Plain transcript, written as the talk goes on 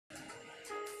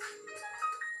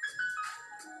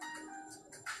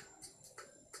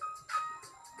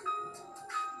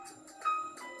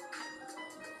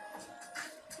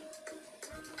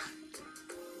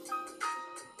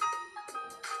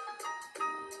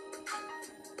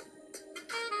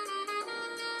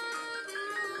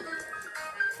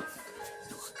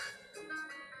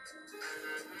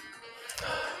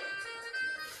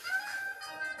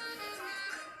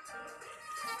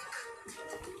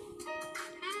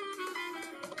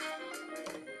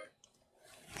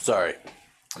Sorry.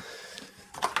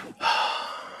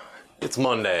 It's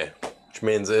Monday, which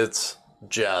means it's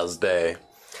Jazz Day.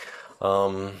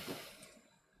 Of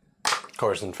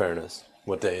course, in fairness,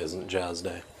 what day isn't Jazz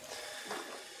Day?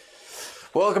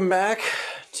 Welcome back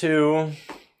to,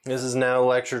 this is now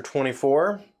lecture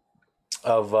 24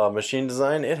 of machine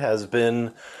design. It has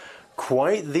been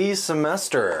quite the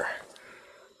semester.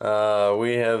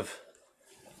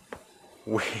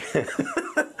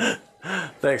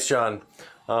 Thanks, John.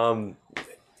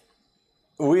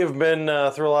 We have been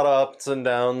through a lot of ups and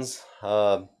downs,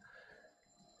 a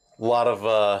lot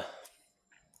of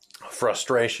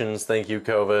frustrations. Thank you,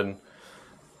 COVID.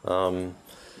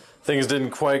 Things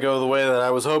didn't quite go the way that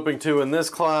I was hoping to in this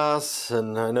class,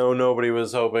 and I know nobody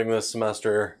was hoping this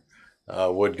semester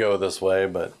would go this way,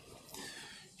 but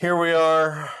here we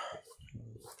are.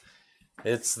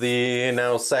 It's the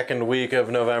now second week of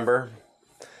November,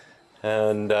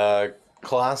 and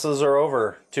classes are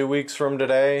over. 2 weeks from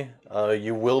today,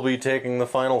 you will be taking the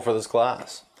final for this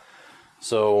class.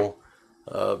 So,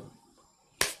 I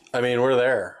mean, we're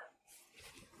there.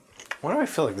 Why do I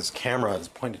feel like this camera is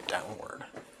pointed downward?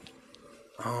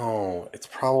 Oh, it's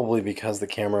probably because the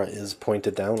camera is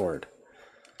pointed downward.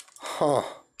 Huh.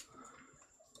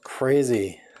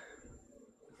 Crazy.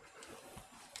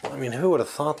 I mean, who would have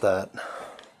thought that?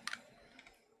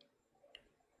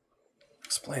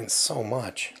 Explains so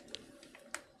much.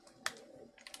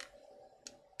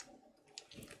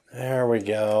 There we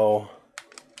go.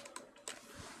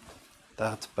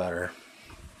 That's better.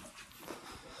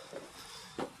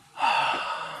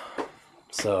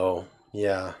 So,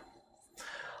 yeah.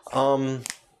 What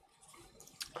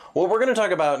we're going to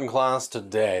talk about in class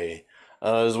today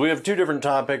is we have two different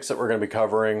topics that we're going to be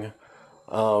covering.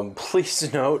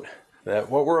 Please note that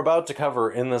what we're about to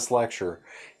cover in this lecture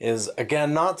is,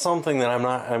 again, not something that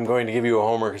I'm going to give you a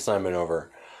homework assignment over.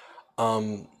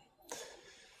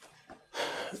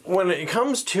 When it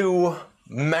comes to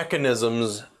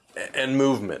mechanisms and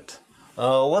movement,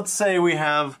 let's say we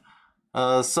have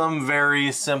some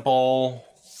very simple,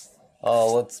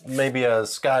 maybe a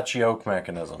Scotch yoke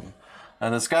mechanism.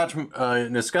 And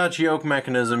in a Scotch yoke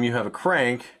mechanism, you have a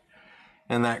crank,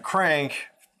 and that crank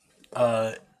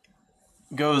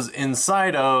goes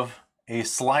inside of a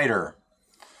slider.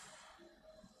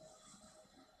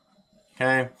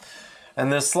 Okay,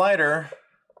 and this slider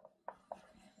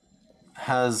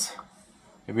has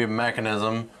maybe a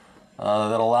mechanism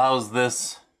that allows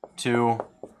this to,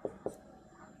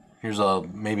 here's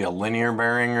maybe a linear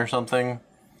bearing or something,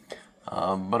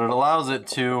 but it allows it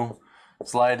to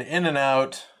slide in and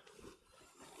out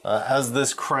as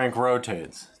this crank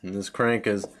rotates, and this crank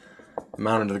is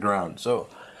mounted to the ground. So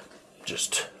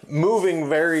just moving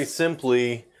very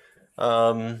simply,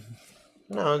 no,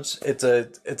 it's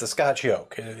a Scotch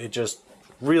yoke. It just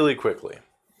really quickly.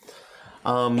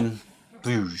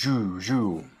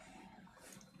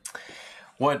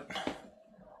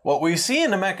 What we see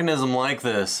in a mechanism like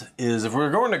this is, if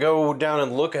we're going to go down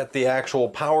and look at the actual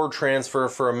power transfer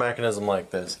for a mechanism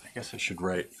like this, I guess I should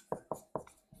write.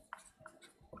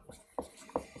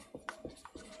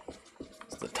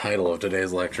 It's the title of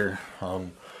today's lecture.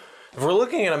 If we're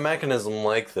looking at a mechanism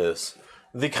like this,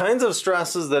 the kinds of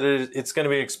stresses that it's going to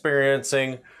be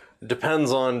experiencing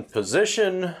depends on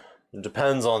position, it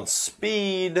depends on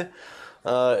speed,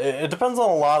 it depends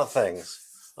on a lot of things.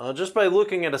 Just by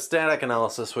looking at a static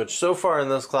analysis, which so far in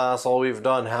this class all we've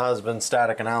done has been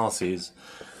static analyses,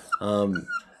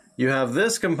 you have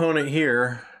this component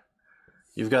here,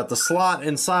 you've got the slot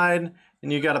inside,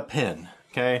 and you've got a pin.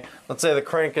 Okay, let's say the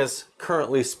crank is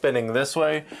currently spinning this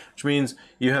way, which means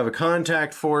you have a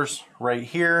contact force right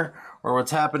here, where what's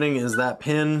happening is that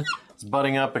pin is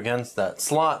butting up against that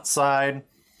slot side.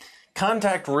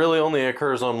 Contact really only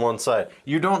occurs on one side.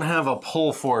 You don't have a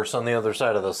pull force on the other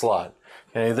side of the slot.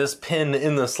 Okay, this pin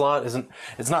in the slot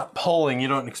it's not pulling, you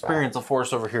don't experience a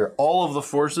force over here. All of the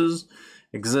forces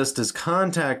exist as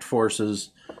contact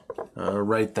forces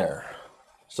right there.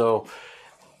 So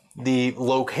the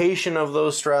location of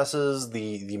those stresses,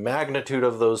 the magnitude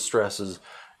of those stresses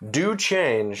do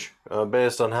change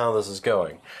based on how this is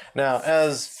going. Now,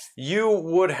 as you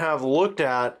would have looked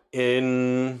at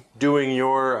in doing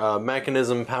your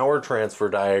mechanism power transfer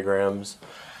diagrams,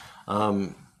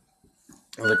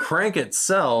 the crank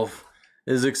itself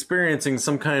is experiencing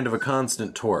some kind of a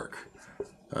constant torque,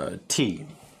 T.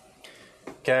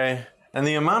 Okay, and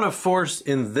the amount of force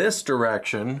in this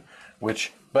direction,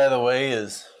 which, by the way,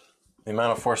 is the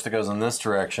amount of force that goes in this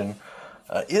direction,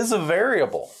 is a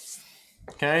variable.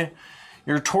 Okay,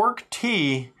 your torque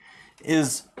T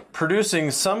is producing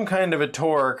some kind of a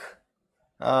torque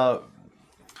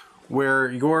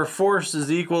where your force is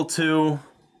equal to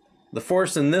the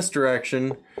force in this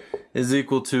direction is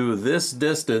equal to this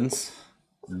distance,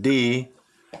 d,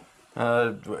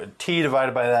 t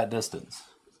divided by that distance.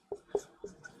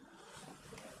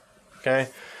 Okay,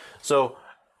 so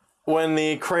when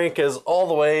the crank is all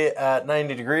the way at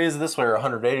 90 degrees this way, or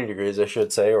 180 degrees, I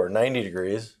should say, or 90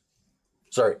 degrees,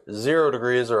 sorry, 0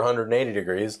 degrees or 180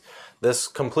 degrees, this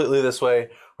completely this way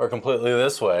or completely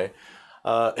this way,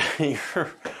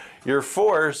 your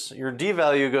force, your d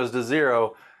value goes to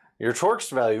 0, your torque's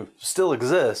value still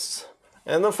exists,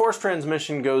 and the force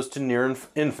transmission goes to near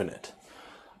infinite.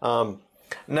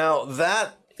 Now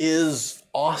that is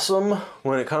awesome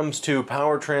when it comes to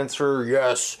power transfer.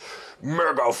 Yes,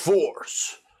 mega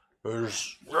force. Bring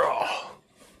out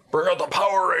the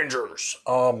Power Rangers.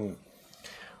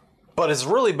 But it's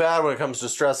really bad when it comes to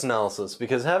stress analysis,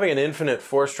 because having an infinite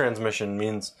force transmission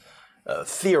means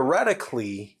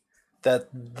theoretically that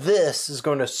this is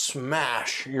going to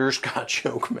smash your Scotch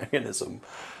yoke mechanism.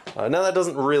 Now that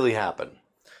doesn't really happen,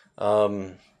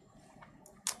 but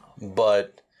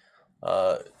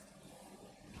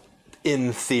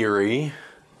in theory,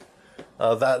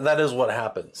 that is what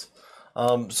happens.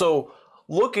 So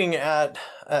looking at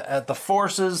the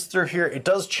forces through here, it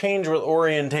does change with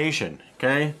orientation.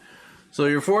 Okay, so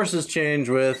your forces change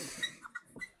with,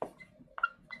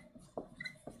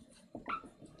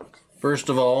 first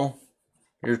of all,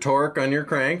 your torque on your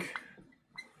crank,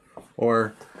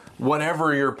 or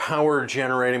whatever your power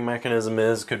generating mechanism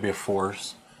is, could be a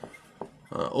force,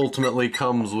 ultimately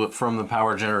comes from the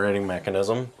power generating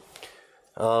mechanism.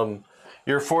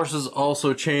 Your forces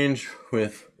also change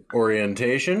with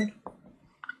orientation.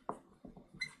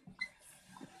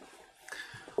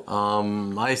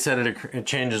 I said it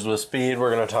changes with speed. We're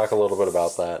going to talk a little bit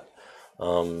about that.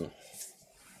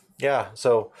 Yeah,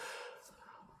 so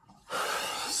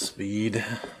speed.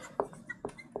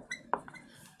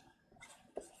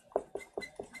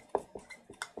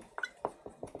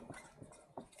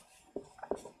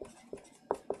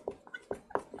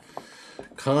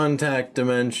 Contact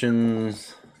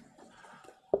dimensions,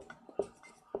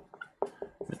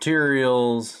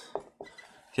 materials.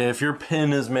 Okay, if your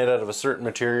pin is made out of a certain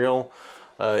material,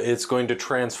 it's going to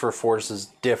transfer forces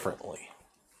differently.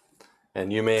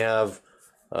 And you may have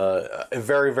a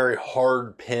very, very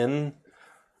hard pin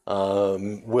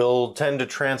will tend to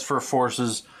transfer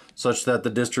forces such that the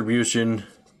distribution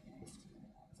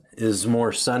is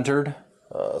more centered.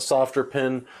 Softer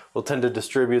pin will tend to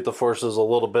distribute the forces a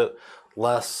little bit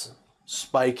less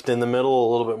spiked in the middle,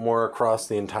 a little bit more across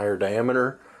the entire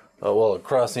diameter, well,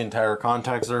 across the entire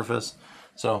contact surface.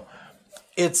 So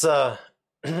it's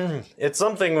it's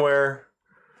something where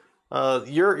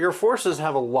your forces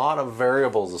have a lot of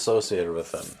variables associated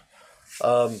with them,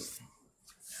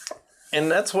 and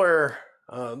that's where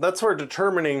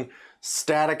determining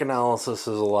static analysis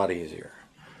is a lot easier.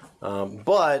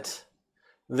 But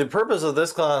the purpose of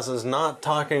this class is not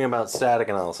talking about static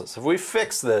analysis. If we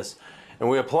fix this and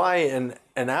we apply an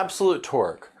absolute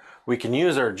torque, we can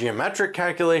use our geometric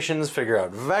calculations, figure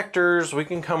out vectors, we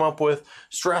can come up with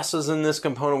stresses in this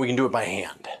component, we can do it by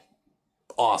hand.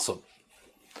 Awesome.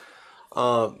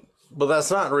 But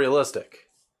that's not realistic.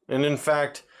 And in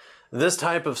fact, this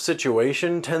type of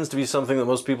situation tends to be something that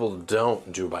most people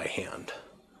don't do by hand.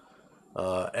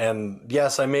 And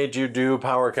yes, I made you do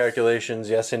power calculations.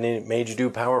 Yes, I made you do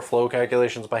power flow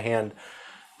calculations by hand.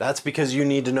 That's because you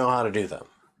need to know how to do them.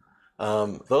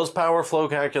 Those power flow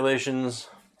calculations,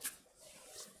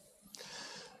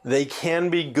 they can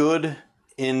be good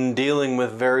in dealing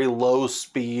with very low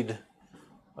speed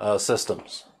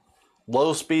systems.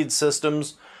 Low speed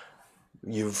systems,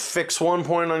 you fix one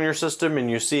point on your system and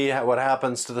you see what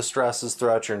happens to the stresses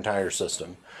throughout your entire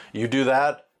system. You do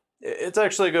that, it's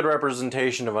actually a good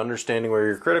representation of understanding where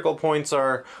your critical points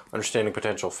are, understanding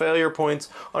potential failure points,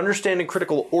 understanding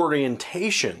critical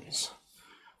orientations.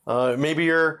 Maybe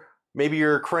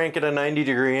your crank at a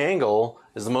 90-degree angle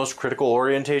is the most critical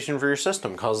orientation for your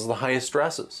system, causes the highest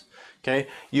stresses. Okay,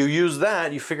 you use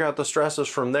that, you figure out the stresses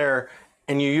from there,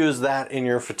 and you use that in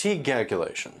your fatigue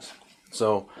calculations.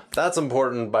 So that's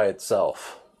important by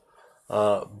itself.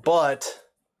 But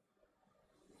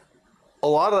a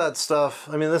lot of that stuff,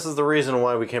 I mean, this is the reason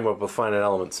why we came up with finite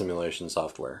element simulation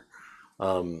software.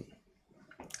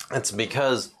 It's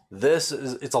because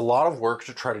it's a lot of work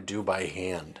to try to do by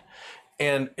hand.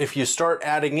 And if you start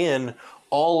adding in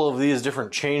all of these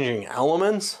different changing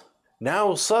elements,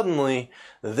 now suddenly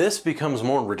this becomes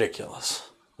more ridiculous.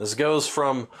 This goes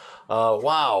from,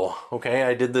 wow, okay,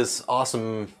 I did this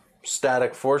awesome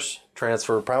static force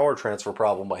transfer, power transfer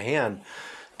problem by hand,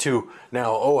 to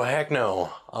now, oh heck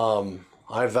no,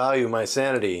 I value my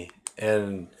sanity,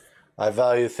 and I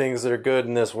value things that are good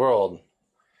in this world.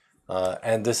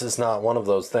 And this is not one of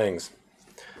those things.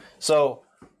 So,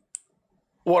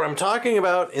 what I'm talking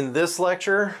about in this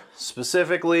lecture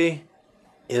specifically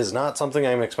is not something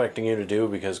I'm expecting you to do,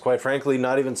 because quite frankly,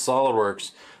 not even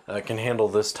SolidWorks can handle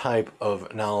this type of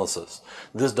analysis.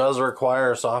 This does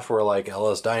require software like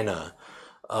LS-DYNA,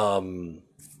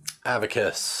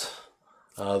 Abacus,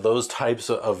 those types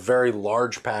of very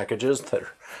large packages that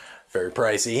are very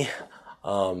pricey,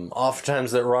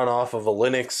 oftentimes that run off of a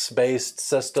Linux-based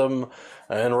system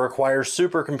and require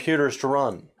supercomputers to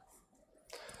run.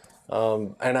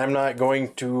 And I'm not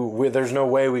going to, there's no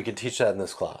way we could teach that in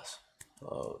this class.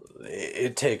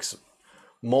 It takes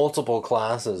multiple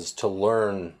classes to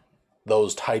learn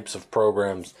those types of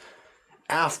programs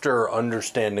after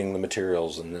understanding the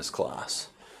materials in this class.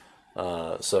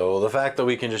 So the fact that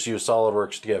we can just use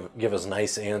SolidWorks to give us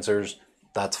nice answers,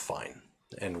 that's fine.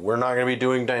 And we're not going to be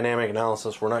doing dynamic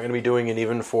analysis. We're not going to be doing it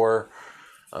even for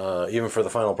the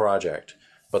final project.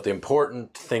 But the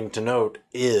important thing to note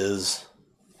is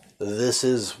this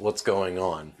is what's going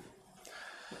on.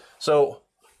 So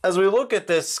as we look at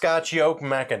this Scotch yoke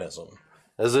mechanism,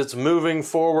 as it's moving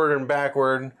forward and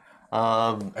backward,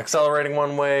 accelerating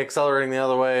one way, accelerating the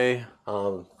other way,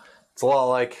 it's a lot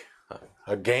like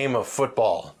a game of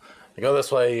football. You go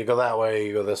this way, you go that way,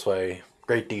 you go this way.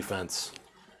 Great defense.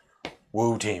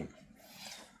 Woo team.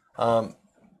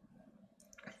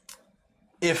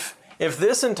 If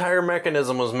this entire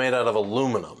mechanism was made out of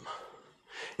aluminum,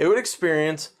 it would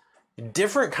experience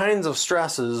different kinds of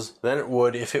stresses than it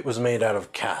would if it was made out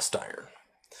of cast iron.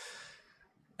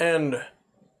 And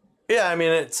yeah, I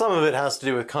mean, some of it has to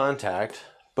do with contact,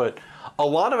 but a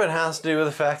lot of it has to do with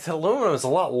the fact that aluminum is a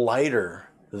lot lighter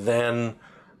than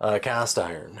cast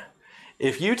iron.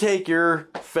 If you take your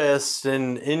fist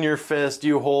and in your fist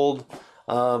you hold,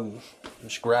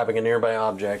 just grabbing a nearby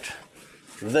object,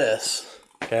 this,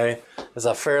 okay, is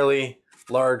a fairly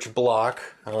large block.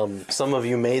 Some of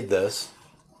you made this,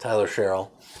 Tyler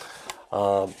Sherrill,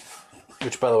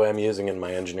 which by the way I'm using in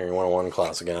my Engineering 101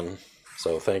 class again,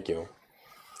 so thank you.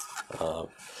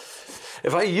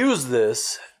 If I use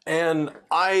this and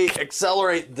I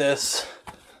accelerate this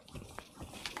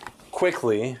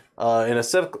quickly in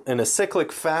a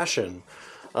cyclic fashion,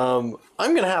 I'm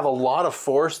going to have a lot of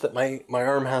force that my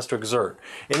arm has to exert.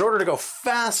 In order to go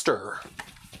faster,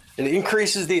 it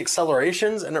increases the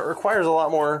accelerations and it requires a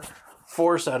lot more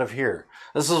force out of here.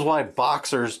 This is why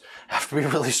boxers have to be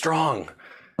really strong,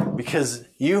 because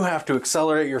you have to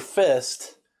accelerate your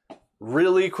fist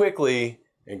really quickly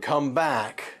and come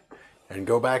back and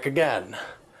go back again.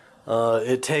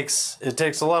 It takes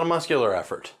a lot of muscular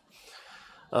effort.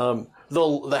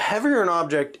 The heavier an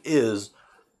object is,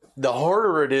 the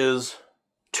harder it is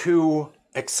to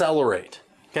accelerate.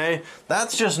 Okay,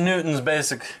 that's just Newton's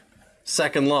basic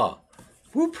second law.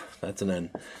 Whoop, that's an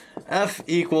N. F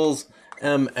equals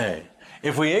ma.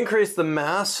 If we increase the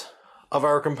mass of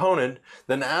our component,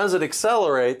 then as it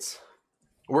accelerates,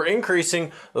 we're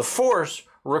increasing the force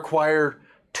required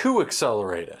to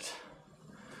accelerate it.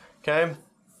 Okay?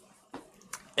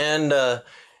 And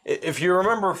if you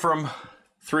remember from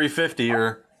 350,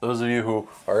 or those of you who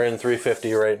are in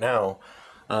 350 right now,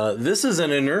 this is an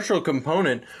inertial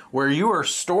component where you are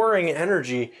storing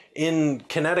energy in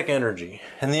kinetic energy.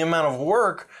 And the amount of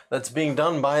work that's being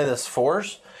done by this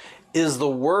force is the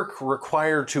work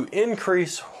required to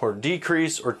increase or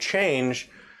decrease or change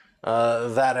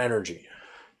that energy.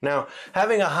 Now,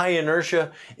 having a high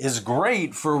inertia is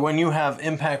great for when you have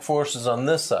impact forces on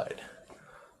this side.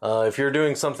 If you're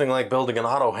doing something like building an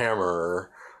auto hammer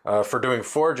or for doing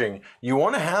forging, you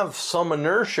want to have some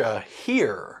inertia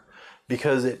here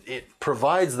because it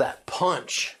provides that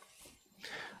punch.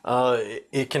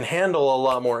 It can handle a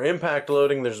lot more impact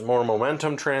loading, there's more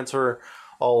momentum transfer,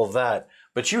 all of that.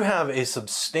 But you have a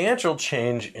substantial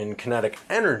change in kinetic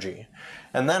energy.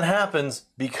 And that happens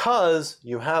because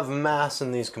you have mass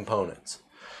in these components.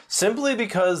 Simply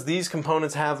because these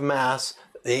components have mass,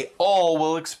 they all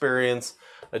will experience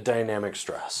a dynamic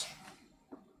stress.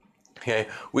 Okay,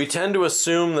 we tend to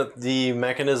assume that the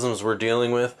mechanisms we're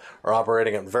dealing with are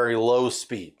operating at very low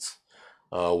speeds.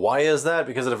 Why is that?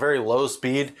 Because at a very low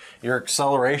speed, your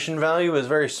acceleration value is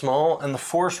very small and the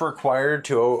force required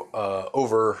to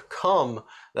overcome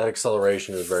that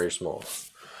acceleration is very small.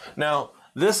 Now,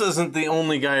 this isn't the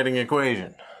only guiding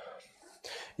equation.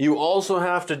 You also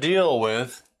have to deal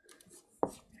with,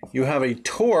 you have a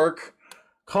torque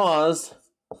caused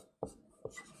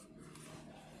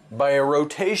by a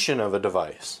rotation of a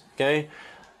device, okay?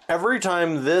 Every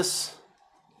time this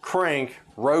crank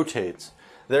rotates,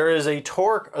 there is a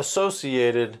torque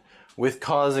associated with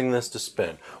causing this to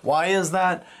spin. Why is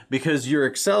that? Because you're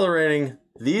accelerating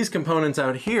these components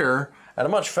out here at a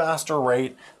much faster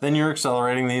rate than you're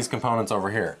accelerating these components over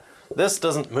here. This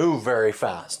doesn't move very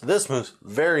fast. This moves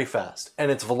very fast. And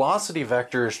its velocity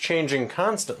vector is changing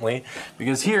constantly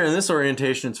because here in this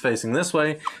orientation it's facing this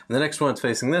way, and the next one it's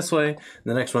facing this way, and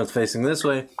the next one it's facing this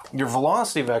way. Your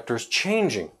velocity vector is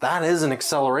changing. That is an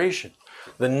acceleration.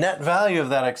 The net value of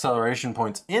that acceleration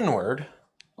points inward,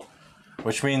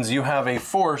 which means you have a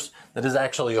force that is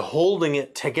actually holding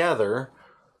it together,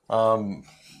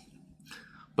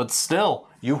 but still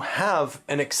you have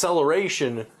an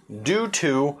acceleration due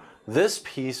to this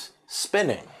piece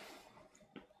spinning.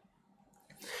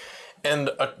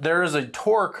 And there is a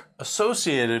torque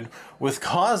associated with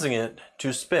causing it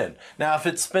to spin. Now, if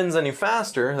it spins any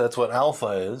faster, that's what alpha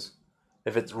is.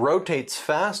 If it rotates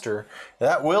faster,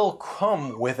 that will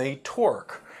come with a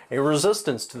torque, a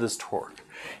resistance to this torque.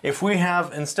 If we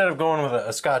have, instead of going with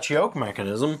a Scotch yoke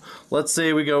mechanism, let's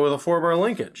say we go with a 4-bar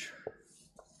linkage.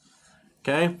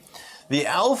 Okay? The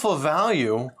alpha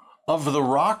value of the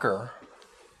rocker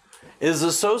is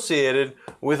associated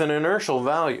with an inertial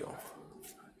value.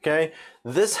 Okay?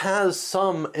 This has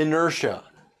some inertia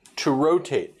to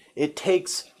rotate. It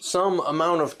takes some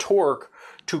amount of torque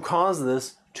to cause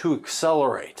this to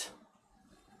accelerate.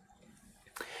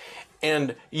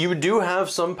 And you do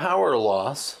have some power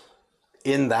loss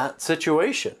in that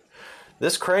situation.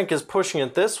 This crank is pushing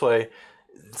it this way.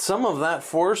 Some of that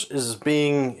force is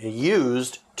being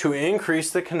used to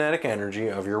increase the kinetic energy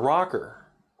of your rocker.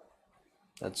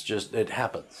 That's just, it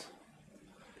happens.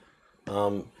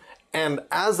 And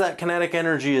as that kinetic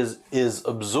energy is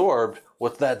absorbed,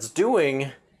 what that's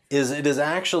doing is it is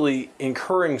actually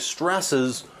incurring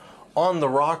stresses on the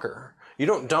rocker. You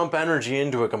don't dump energy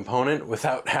into a component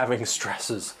without having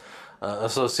stresses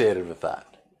associated with that.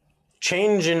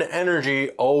 Change in energy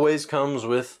always comes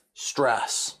with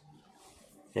stress.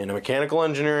 In a mechanical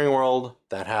engineering world,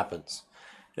 that happens.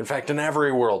 In fact, in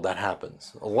every world that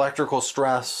happens. Electrical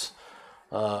stress,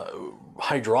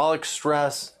 hydraulic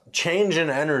stress, change in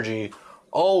energy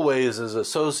always is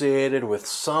associated with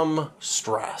some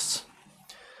stress.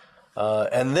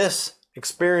 And this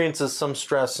experiences some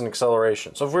stress and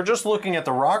acceleration. So if we're just looking at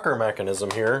the rocker mechanism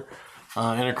here,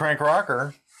 in a crank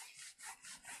rocker,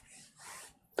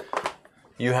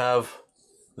 you have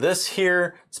this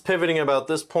here, it's pivoting about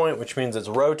this point, which means it's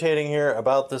rotating here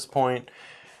about this point.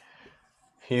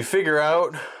 You figure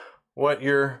out what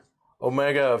your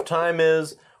omega of time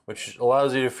is, which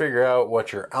allows you to figure out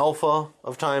what your alpha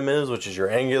of time is, which is your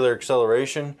angular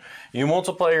acceleration. You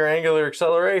multiply your angular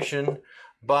acceleration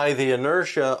by the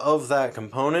inertia of that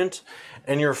component,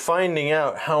 and you're finding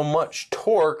out how much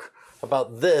torque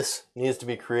about this needs to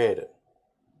be created.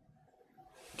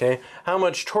 Okay, how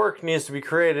much torque needs to be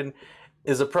created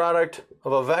is a product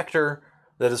of a vector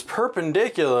that is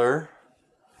perpendicular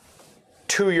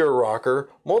to your rocker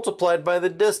multiplied by the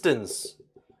distance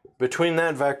between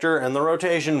that vector and the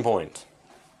rotation point.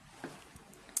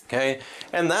 Okay,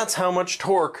 and that's how much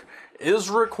torque is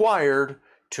required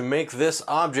to make this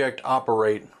object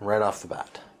operate right off the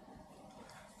bat.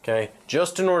 Okay,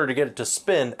 just in order to get it to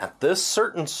spin at this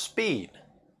certain speed,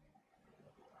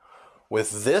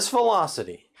 with this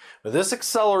velocity, with this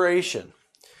acceleration,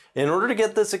 in order to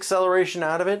get this acceleration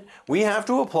out of it, we have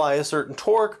to apply a certain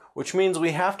torque, which means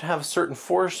we have to have a certain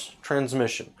force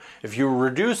transmission. If you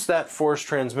reduce that force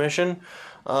transmission,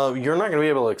 you're not going to be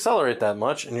able to accelerate that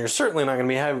much, and you're certainly not going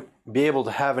to be able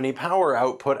to have any power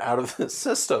output out of this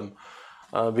system,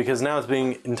 because now it's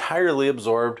being entirely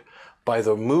absorbed by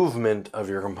the movement of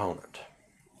your component.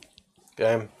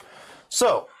 Okay?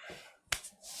 So,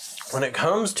 when it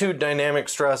comes to dynamic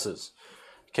stresses,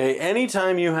 okay,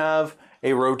 anytime you have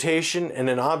a rotation in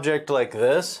an object like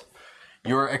this,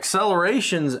 your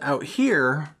accelerations out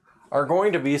here are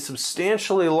going to be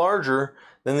substantially larger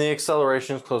than the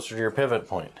accelerations closer to your pivot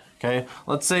point. Okay,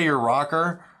 let's say your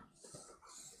rocker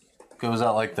goes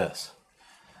out like this.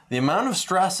 The amount of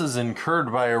stresses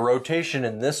incurred by a rotation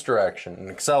in this direction and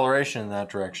acceleration in that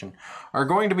direction are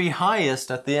going to be highest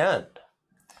at the end.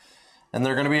 And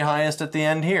they're going to be highest at the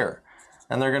end here.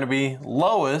 And they're going to be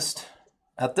lowest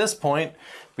at this point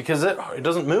because it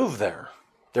doesn't move there.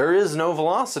 There is no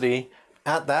velocity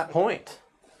at that point.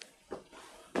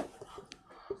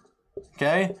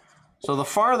 Okay? So the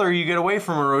farther you get away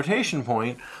from a rotation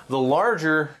point, the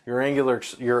larger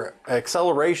your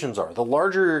accelerations are. The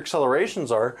larger your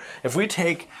accelerations are, if we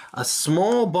take a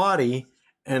small body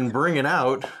and bring it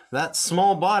out, that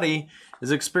small body is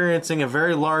experiencing a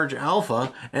very large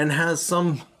alpha and has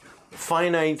some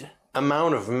finite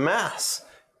amount of mass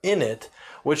in it,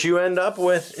 what you end up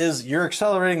with is you're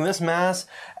accelerating this mass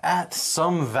at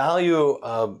some value.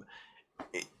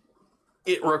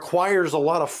 It requires a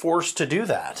lot of force to do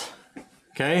that.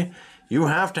 Okay? You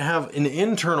have to have an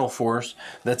internal force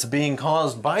that's being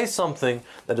caused by something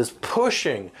that is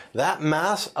pushing that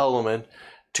mass element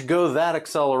to go that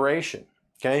acceleration.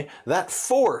 Okay? That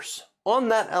force on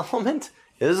that element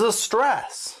is a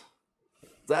stress.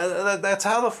 That's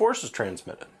how the force is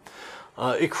transmitted.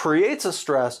 It creates a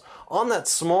stress on that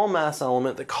small mass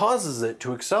element that causes it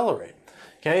to accelerate.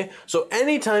 Okay? So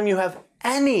anytime you have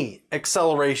any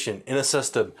acceleration in a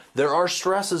system, there are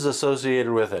stresses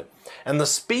associated with it. And the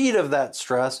speed of that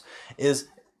stress is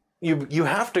you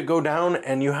have to go down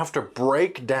and you have to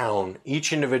break down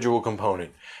each individual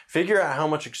component. Figure out how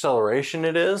much acceleration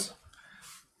it is.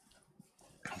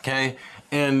 Okay?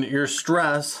 And your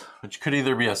stress, which could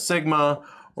either be a sigma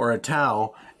or a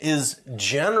tau, is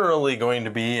generally going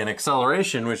to be an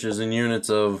acceleration, which is in units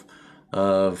of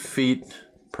feet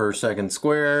per second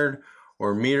squared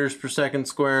or meters per second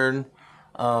squared.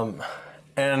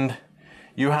 And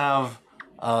you have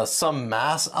some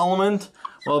mass element.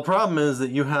 Well, the problem is that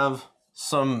you have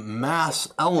some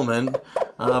mass element,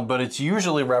 but it's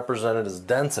usually represented as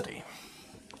density.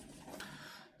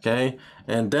 Okay,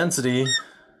 and density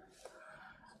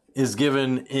is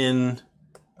given in,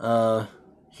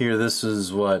 here this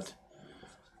is what,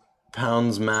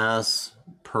 pounds mass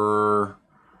per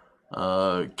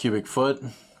cubic foot.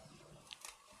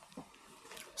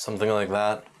 Something like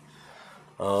that.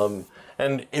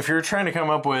 And if you're trying to come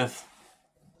up with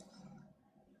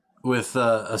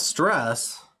a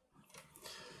stress,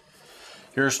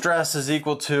 your stress is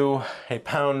equal to a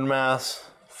pound mass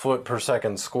foot per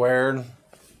second squared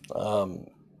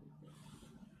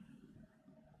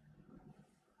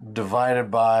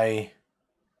divided by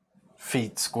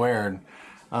feet squared.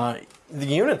 The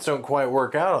units don't quite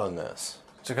work out on this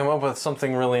to come up with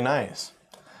something really nice.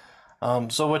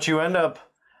 So what you end up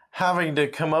having to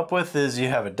come up with is you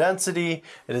have a density,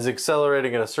 it is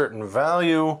accelerating at a certain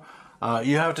value.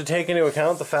 You have to take into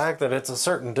account the fact that it's a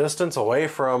certain distance away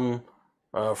from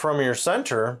your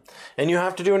center, and you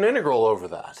have to do an integral over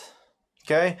that.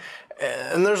 Okay?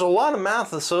 And there's a lot of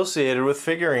math associated with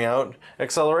figuring out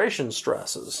acceleration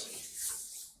stresses.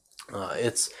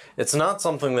 It's not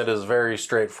something that is very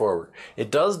straightforward. It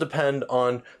does depend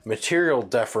on material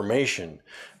deformation,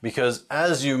 because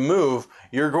as you move,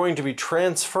 you're going to be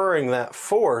transferring that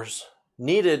force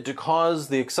needed to cause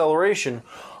the acceleration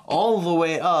all the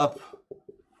way up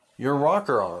your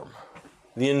rocker arm,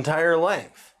 the entire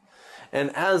length. And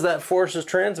as that force is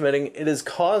transmitting, it is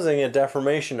causing a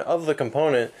deformation of the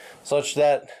component such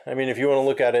that, I mean, if you want to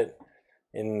look at it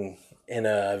in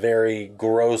a very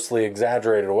grossly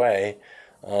exaggerated way,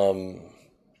 you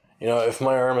know, if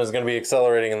my arm is going to be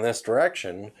accelerating in this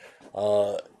direction,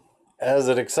 as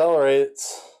it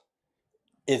accelerates,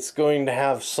 it's going to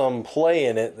have some play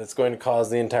in it that's going to cause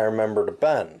the entire member to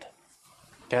bend.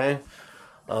 Okay?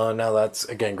 Now that's,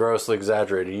 again, grossly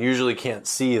exaggerated. You usually can't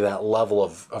see that level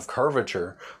of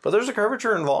curvature, but there's a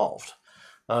curvature involved.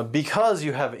 Because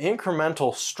you have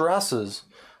incremental stresses,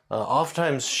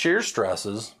 oftentimes shear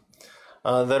stresses,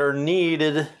 that are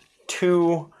needed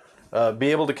to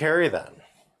be able to carry that.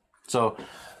 So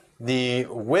the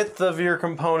width of your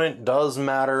component does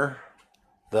matter,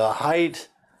 the height,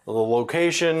 the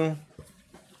location.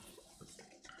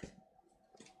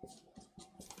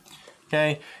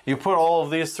 Okay, you put all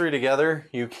of these three together,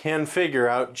 you can figure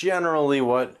out generally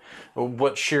what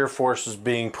shear force is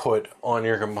being put on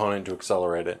your component to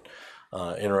accelerate it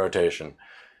in rotation.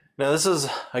 Now this is,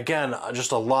 again,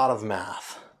 just a lot of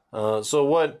math. So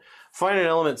what finite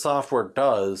element software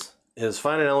does is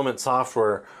finite element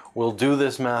software will do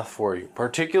this math for you,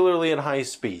 particularly at high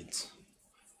speeds.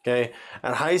 Okay,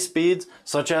 at high speeds,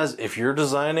 such as if you're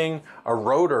designing a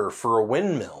rotor for a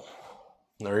windmill,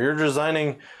 or you're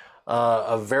designing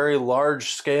a very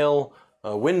large scale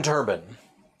wind turbine,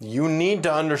 you need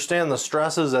to understand the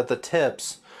stresses at the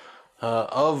tips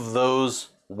of those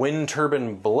wind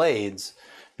turbine blades,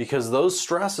 because those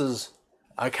stresses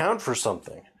account for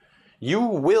something. You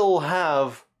will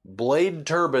have blade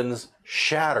turbines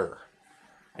shatter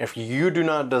if you do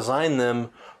not design them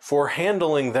for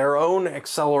handling their own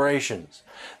accelerations.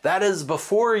 That is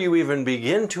before you even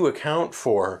begin to account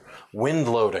for wind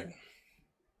loading.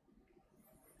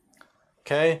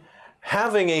 Okay?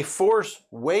 Having a force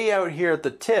way out here at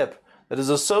the tip that is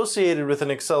associated with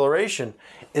an acceleration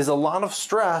is a lot of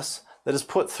stress that is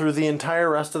put through the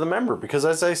entire rest of the member, because,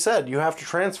 as I said, you have to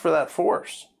transfer that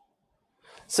force.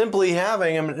 Simply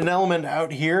having an element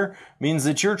out here means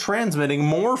that you're transmitting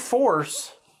more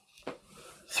force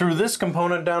through this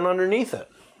component down underneath it.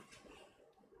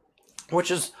 which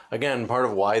is, again, part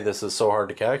of why this is so hard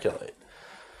to calculate.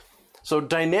 So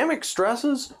dynamic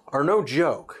stresses are no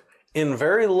joke. In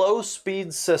very low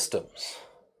speed systems,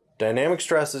 dynamic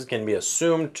stresses can be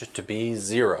assumed to be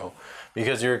zero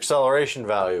because your acceleration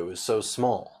value is so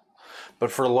small.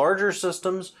 But for larger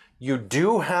systems, you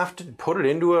do have to put it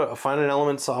into a finite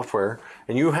element software,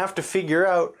 and you have to figure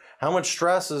out how much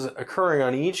stress is occurring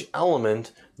on each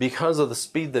element because of the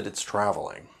speed that it's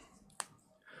traveling.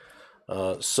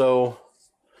 All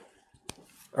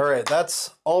right,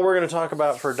 that's all we're going to talk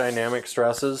about for dynamic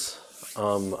stresses.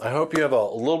 I hope you have a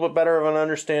little bit better of an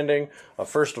understanding of,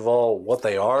 first of all, what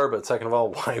they are, but second of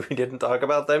all, why we didn't talk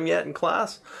about them yet in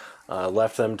class.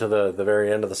 Left them to the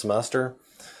very end of the semester.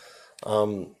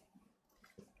 In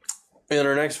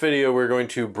our next video, we're going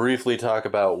to briefly talk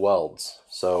about welds.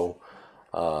 So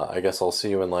I guess I'll see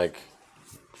you in like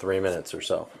 3 minutes or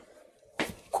so.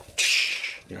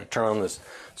 Turn on this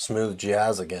smooth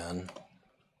jazz again.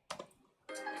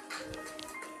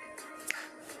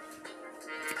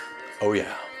 Oh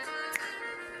yeah.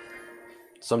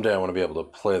 Someday I want to be able to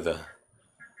play the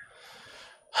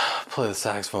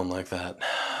saxophone like that.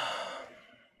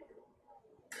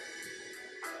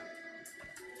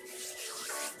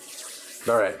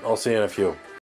 All right, I'll see you in a few.